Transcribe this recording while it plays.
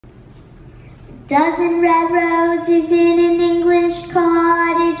Dozen red roses in an English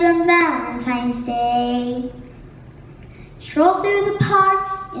cottage on Valentine's Day. Stroll through the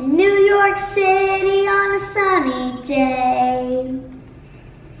park in New York City on a sunny day.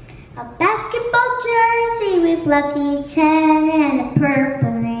 A basketball jersey with Lucky 10 and a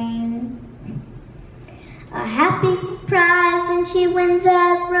purple name. A happy surprise when she wins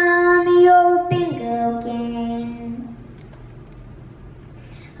at Rummy or a bingo game.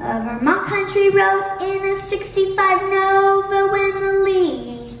 A Vermont country road in a 65 Nova when the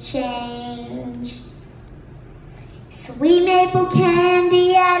leaves change. Sweet maple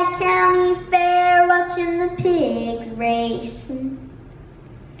candy at a county fair watching the pigs race.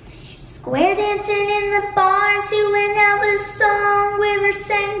 Square dancing in the barn to an Elvis song with her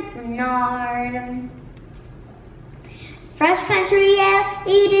St. Bernard. Fresh country air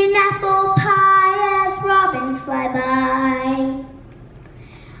eating apple pie as robins fly by.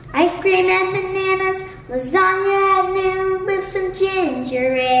 Ice cream and bananas, lasagna at noon with some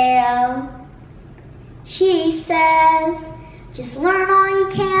ginger ale. She says, just learn all you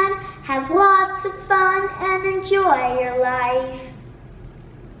can, have lots of fun and enjoy your life.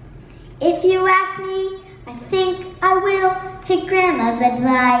 If you ask me, I think I will take Grandma's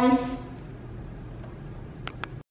advice.